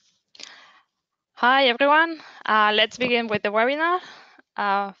Hi everyone, let's begin with the webinar.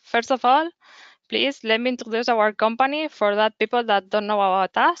 First of all, please let me introduce our company for that people that don't know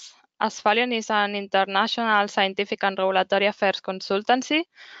about us. Asphalion is an international scientific and regulatory affairs consultancy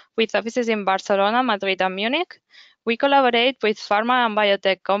with offices in Barcelona, Madrid, and Munich. We collaborate with pharma and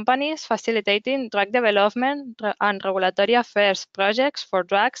biotech companies, facilitating drug development and regulatory affairs projects for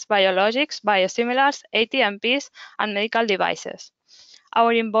drugs, biologics, biosimilars, ATMPs, and medical devices.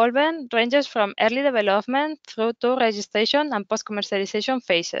 Our involvement ranges from early development through to registration and post-commercialization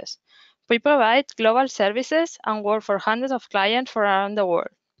phases. We provide global services and work for hundreds of clients from around the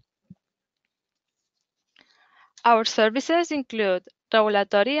world. Our services include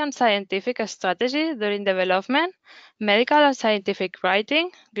regulatory and scientific strategy during development, medical and scientific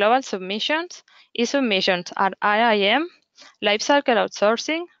writing, global submissions, e-submissions and IIM, lifecycle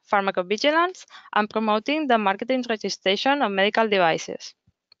outsourcing, pharmacovigilance, and promoting the marketing registration of medical devices.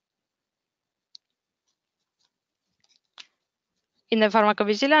 In the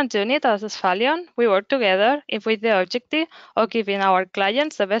Pharmacovigilance Unit at Asphalion, we work together with the objective of giving our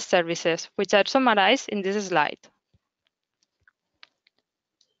clients the best services, which are summarized in this slide.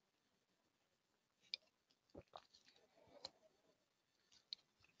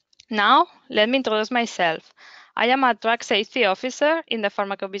 Now, let me introduce myself. I am a drug safety officer in the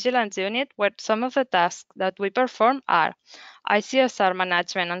Pharmacovigilance Unit, where some of the tasks that we perform are ICSR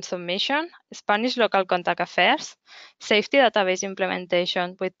management and submission, Spanish local contact affairs, safety database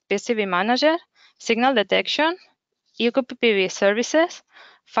implementation with PCB manager, signal detection, EVWEB services,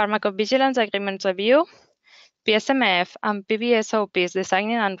 pharmacovigilance agreement review, PSMF and PBSOPs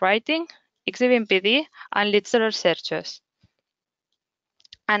designing and writing, exhibit PD, and lead server searches.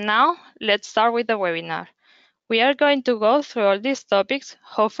 And now, let's start with the webinar. We are going to go through all these topics,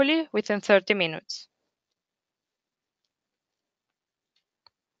 hopefully within 30 minutes.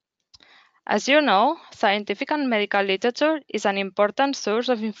 As you know, scientific and medical literature is an important source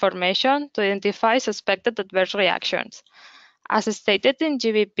of information to identify suspected adverse reactions. As stated in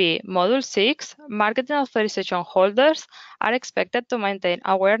GBP Module 6, marketing authorization holders are expected to maintain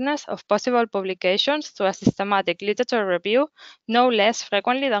awareness of possible publications through a systematic literature review no less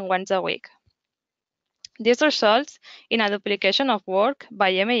frequently than once a week. This results in a duplication of work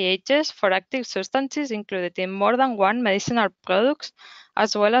by MAHs for active substances included in more than one medicinal products,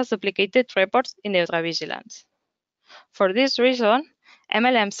 as well as duplicated reports in EVWEB. For this reason,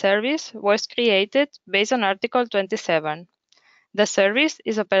 MLM service was created based on Article 27. The service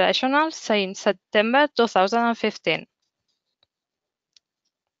is operational since September 2015.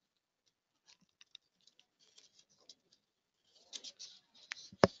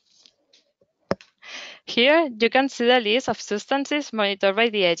 Here, you can see the list of substances monitored by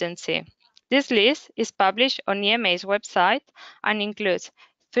the agency. This list is published on EMA's website and includes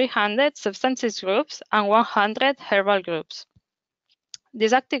 300 substances groups and 100 herbal groups.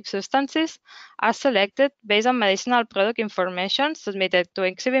 These active substances are selected based on medicinal product information submitted to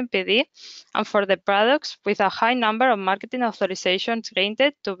exhibit PD and for the products with a high number of marketing authorizations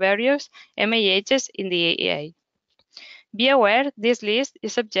granted to various MAHs in the EEA. Be aware this list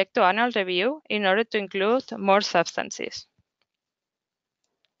is subject to annual review in order to include more substances.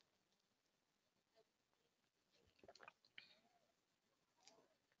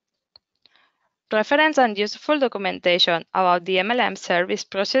 Reference and useful documentation about the MLM service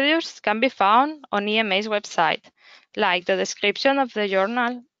procedures can be found on EMA's website, like the description of the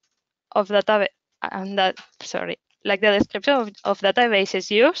journal of data, like the description of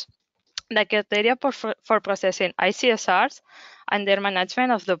databases used, the criteria for processing ICSRs, and their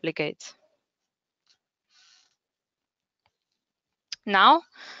management of duplicates. Now,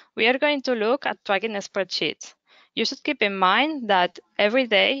 we are going to look at tracking spreadsheets. You should keep in mind that every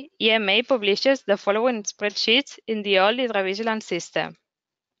day, EMA publishes the following spreadsheets in the old EVWEB system.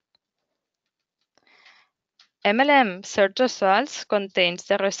 MLM search results contains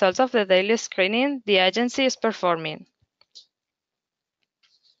the results of the daily screening the agency is performing.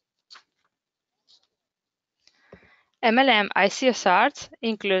 MLM ICSRs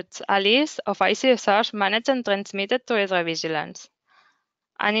includes a list of ICSRs managed and transmitted to EVWEB.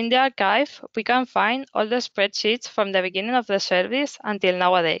 And in the archive, we can find all the spreadsheets from the beginning of the service until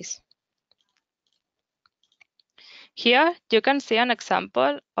nowadays. Here, you can see an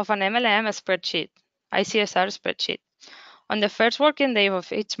example of an MLM spreadsheet, ICSR spreadsheet. On the first working day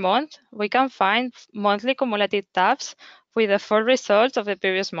of each month, we can find monthly cumulative tabs with the full results of the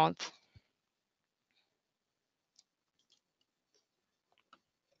previous month.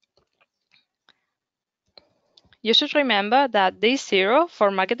 You should remember that day 0 for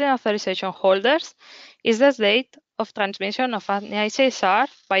marketing authorization holders is the date of transmission of an ICSR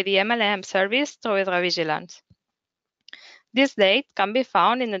by the MLM service through EVWEB. This date can be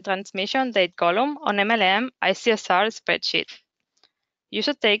found in the transmission date column on MLM ICSR spreadsheet. You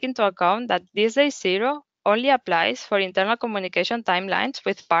should take into account that this day 0 only applies for internal communication timelines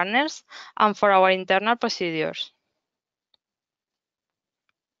with partners and for our internal procedures.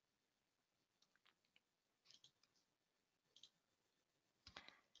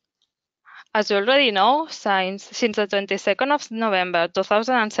 As you already know, since the 22nd of November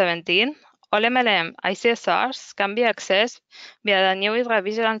 2017, all MLM ICSRs can be accessed via the new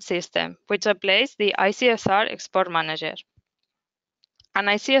EVWEB system, which replaced the ICSR Export Manager. An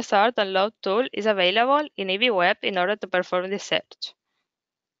ICSR download tool is available in EVWEB in order to perform the search.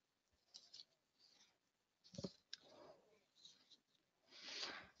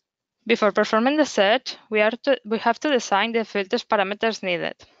 Before performing the search, we have to design the filters parameters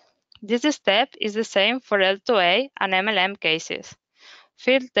needed. This step is the same for L2A and MLM cases.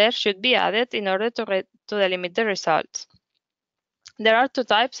 Filters should be added in order to delimit the results. There are two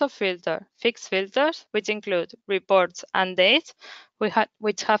types of filter: fixed filters, which include reports and dates,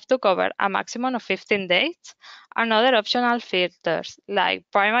 which have to cover a maximum of 15 dates, and other optional filters like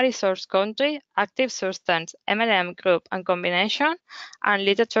primary source country, active substance, MLM group and combination, and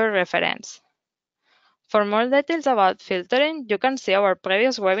literature reference. For more details about filtering, you can see our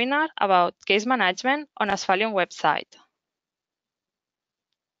previous webinar about case management on Asphalion website.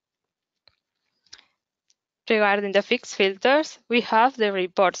 Regarding the fixed filters, we have the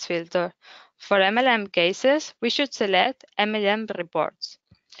reports filter. For MLM cases, we should select MLM reports.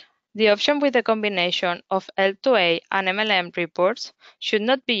 The option with the combination of L2A and MLM reports should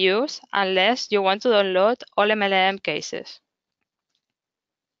not be used unless you want to download all MLM cases.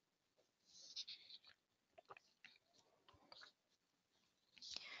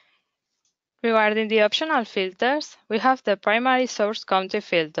 Regarding the optional filters, we have the primary source country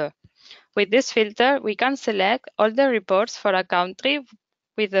filter. With this filter, we can select all the reports for a country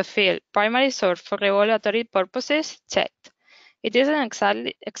with the field primary source for regulatory purposes checked. It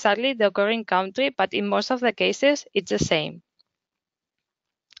isn't exactly the occurring country, but in most of the cases, it's the same.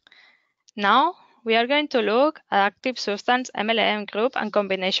 Now, we are going to look at active substance MLM group and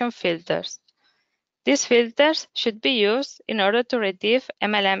combination filters. These filters should be used in order to retrieve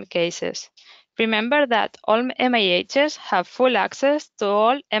MLM cases. Remember that all MIHs have full access to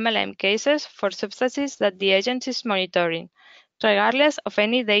all MLM cases for substances that the agency is monitoring, regardless of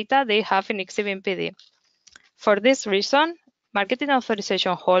any data they have in exhibit. For this reason, marketing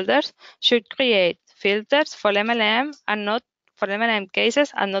authorization holders should create filters for MLM and not for MLM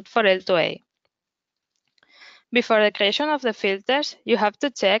cases and not for L2A. Before the creation of the filters, you have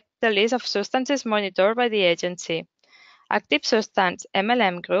to check the list of substances monitored by the agency. Active substance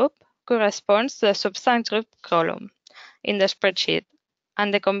MLM group corresponds to the substance group column in the spreadsheet,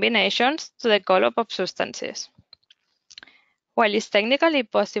 and the combinations to the column of substances. While it's technically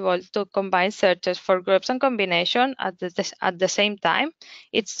possible to combine searches for groups and combination at the same time,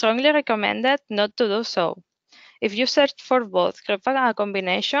 it's strongly recommended not to do so. If you search for both group and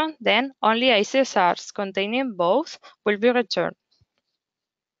combination, then only ICSRs containing both will be returned.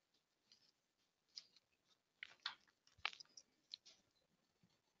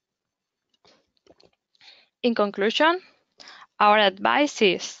 In conclusion, our advice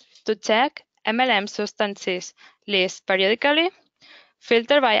is to check MLM substances list periodically,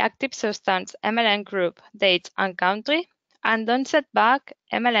 filter by active substance MLM group, dates, and country, and don't set back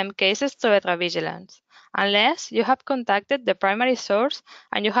MLM cases to EVWEB unless you have contacted the primary source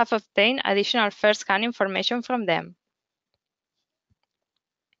and you have obtained additional first-hand information from them.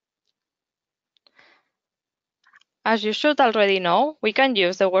 As you should already know, we can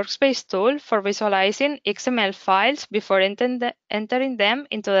use the Workspace tool for visualizing XML files before entering them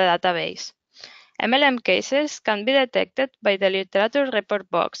into the database. MLM cases can be detected by the literature report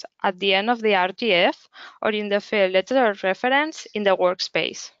box at the end of the RGF or in the field literature reference in the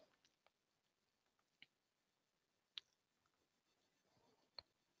Workspace.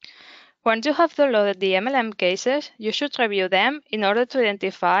 Once you have downloaded the MLM cases, you should review them in order to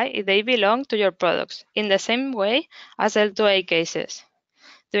identify if they belong to your products, in the same way as L2A cases.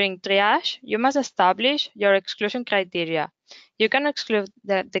 During triage, you must establish your exclusion criteria. You can exclude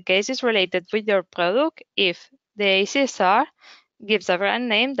the cases related with your product if the ICSR gives a brand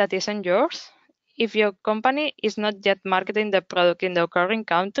name that isn't yours, if your company is not yet marketing the product in the occurring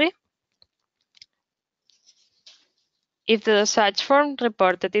country, if the dosage form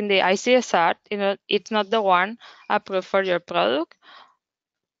reported in the ICSR is not the one approved for your product,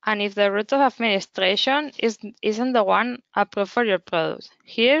 and if the route of administration isn't the one approved for your product.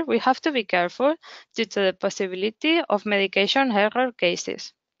 Here, we have to be careful due to the possibility of medication error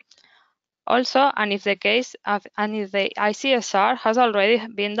cases. Also, and if the ICSR has already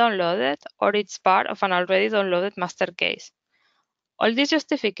been downloaded or it's part of an already downloaded master case. All these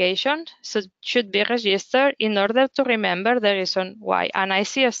justifications should be registered in order to remember the reason why an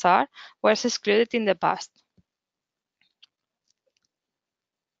ICSR was excluded in the past.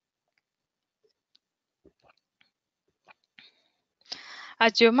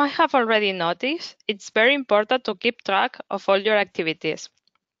 As you might have already noticed, it's very important to keep track of all your activities.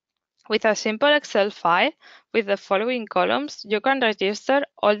 With a simple Excel file with the following columns, you can register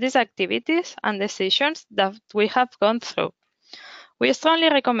all these activities and decisions that we have gone through. We strongly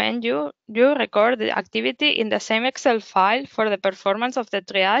recommend you record the activity in the same Excel file for the performance of the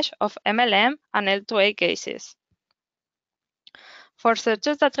triage of MLM and L2A cases. For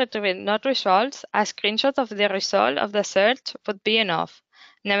searches that retrieve no results, a screenshot of the result of the search would be enough.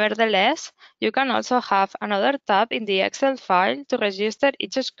 Nevertheless, you can also have another tab in the Excel file to register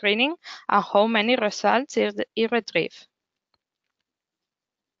each screening and how many results it retrieved.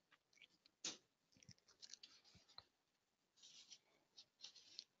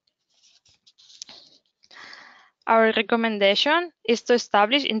 Our recommendation is to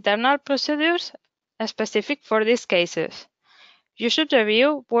establish internal procedures specific for these cases. You should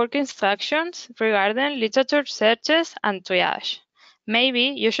review work instructions regarding literature searches and triage.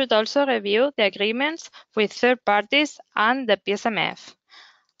 Maybe you should also review the agreements with third parties and the PSMF.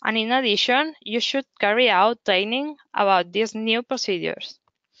 And in addition, you should carry out training about these new procedures.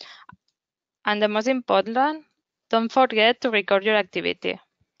 And the most important, don't forget to record your activity.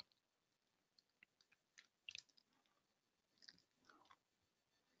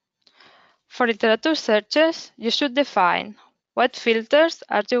 For literature searches, you should define what filters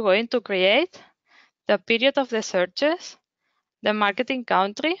are you going to create, the period of the searches, the marketing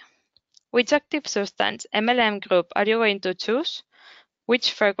country, which active substance MLM group are you going to choose,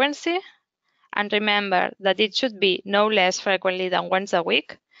 which frequency, and remember that it should be no less frequently than once a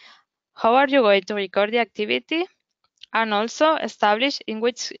week. How are you going to record the activity? And also establish in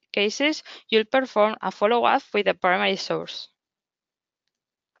which cases you'll perform a follow-up with the primary source.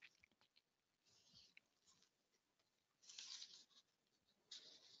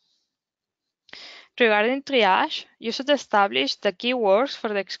 Regarding triage, you should establish the keywords for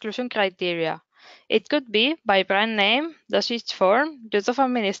the exclusion criteria. It could be by brand name, dosage form, route of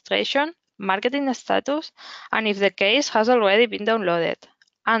administration, marketing status, and if the case has already been downloaded.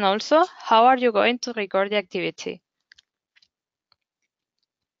 And also, how are you going to record the activity?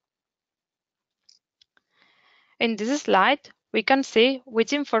 In this slide, we can see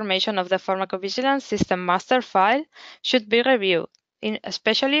which information of the pharmacovigilance system master file should be reviewed,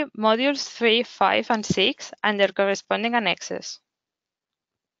 especially modules 3, 5, and 6 and their corresponding annexes.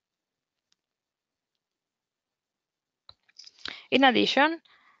 In addition,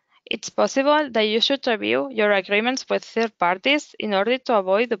 it's possible that you should review your agreements with third parties in order to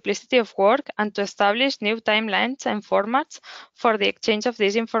avoid duplicity of work and to establish new timelines and formats for the exchange of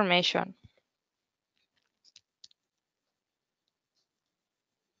this information.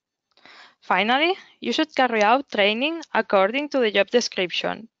 Finally, you should carry out training according to the job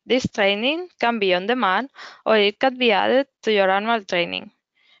description. This training can be on demand or it can be added to your annual training.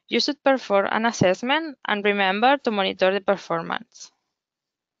 You should perform an assessment and remember to monitor the performance.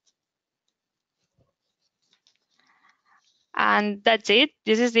 And that's it.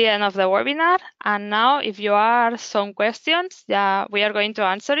 This is the end of the webinar. And now if you are some questions, we are going to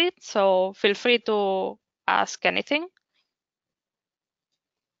answer it. So feel free to ask anything.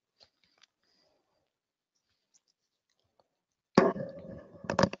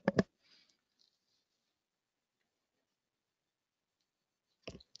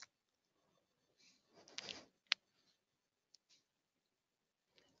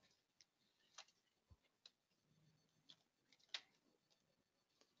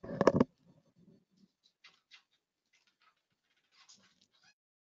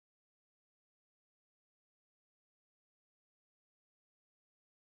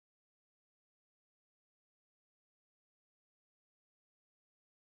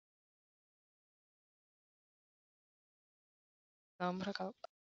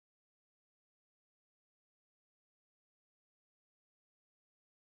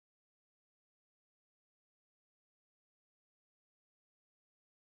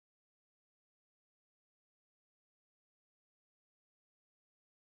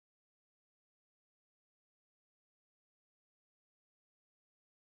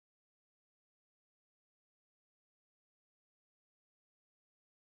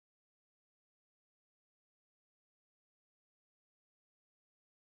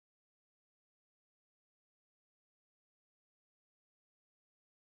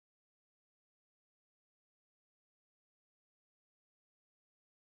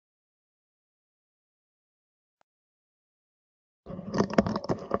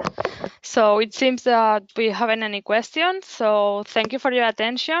 So it seems that we haven't any questions. So thank you for your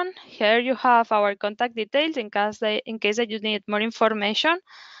attention. Here you have our contact details in case that you need more information.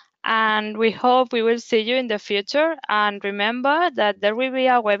 And we hope we will see you in the future. And remember that there will be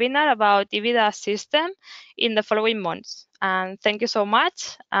a webinar about EBITDA system in the following months. And thank you so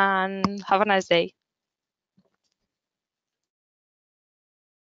much and have a nice day.